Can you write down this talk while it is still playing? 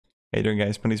Hey there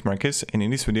guys, my name is Marcus, and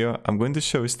in this video I'm going to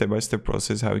show you step-by-step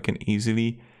process how you can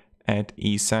easily add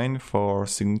e-sign for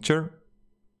signature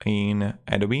in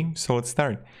Adobe. So let's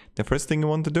start. The first thing you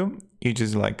want to do is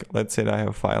just let's say that I have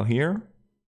a file here.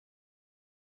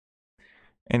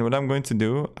 And what I'm going to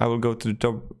do, I will go to the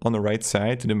top on the right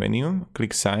side to the menu,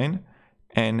 click sign,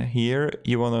 and here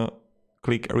you want to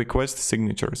click request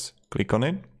signatures. Click on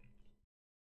it.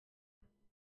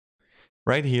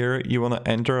 Right here, you want to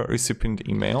enter a recipient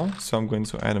email. So I'm going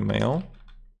to add a mail.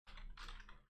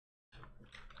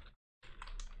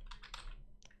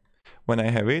 When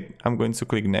I have it, I'm going to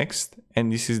click next.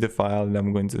 And this is the file that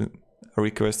I'm going to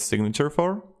request signature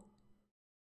for.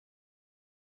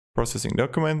 Processing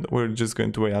document. We're just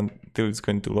going to wait until it's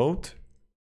going to load.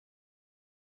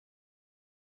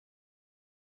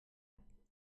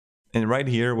 And right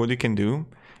here, what you can do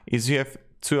is you have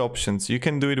two options. You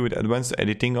can do it with advanced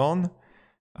editing on.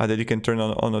 That you can turn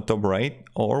on the top right,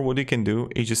 or what you can do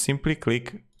is just simply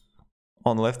click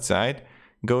on left side,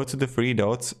 go to the three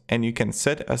dots, and you can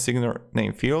set a signature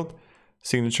name field,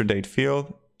 signature date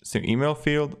field, email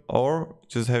field, or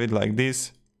just have it like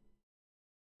this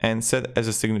and set as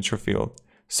a signature field.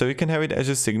 So you can have it as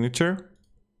a signature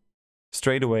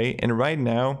straight away, and right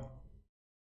now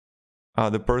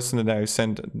the person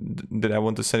that I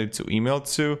want to send it to email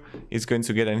to is going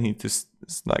to get and need to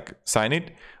sign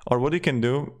it. Or what you can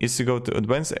do is to go to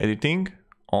advanced editing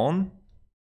on,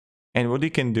 and what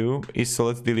you can do is, so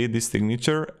let's delete this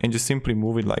signature and just simply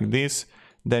move it like this.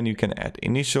 Then you can add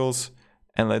initials,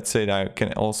 and let's say that I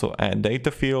can also add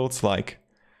data fields like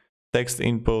text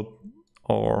input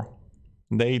or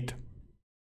date,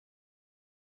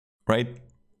 right?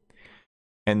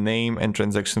 And name and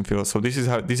transaction field. So these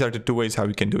are the two ways how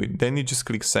you can do it. Then you just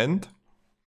click send.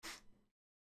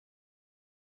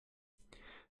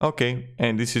 Okay,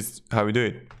 and this is how we do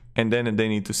it. And then they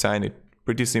need to sign it.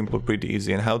 Pretty simple, pretty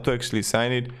easy. And how to actually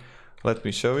sign it, let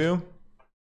me show you.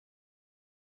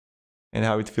 And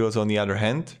how it feels on the other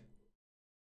hand.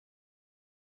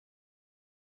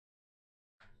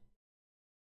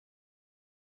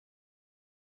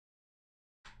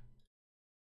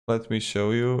 Let me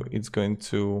show you. It's going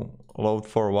to load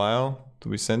for a while to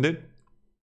be sent it.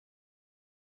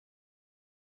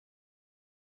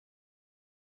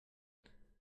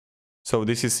 So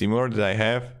this is similar that I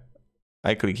have.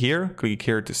 I click here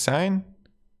to sign,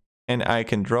 and I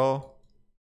can draw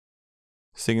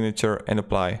signature and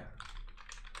apply.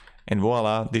 And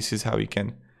voila, this is how you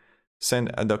can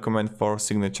send a document for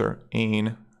signature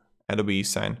in Adobe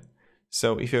eSign.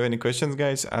 So if you have any questions,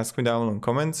 guys, ask me down in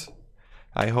comments.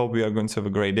 I hope you are going to have a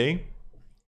great day.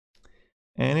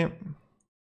 And yeah.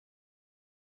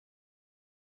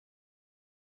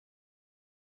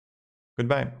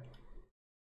 Goodbye.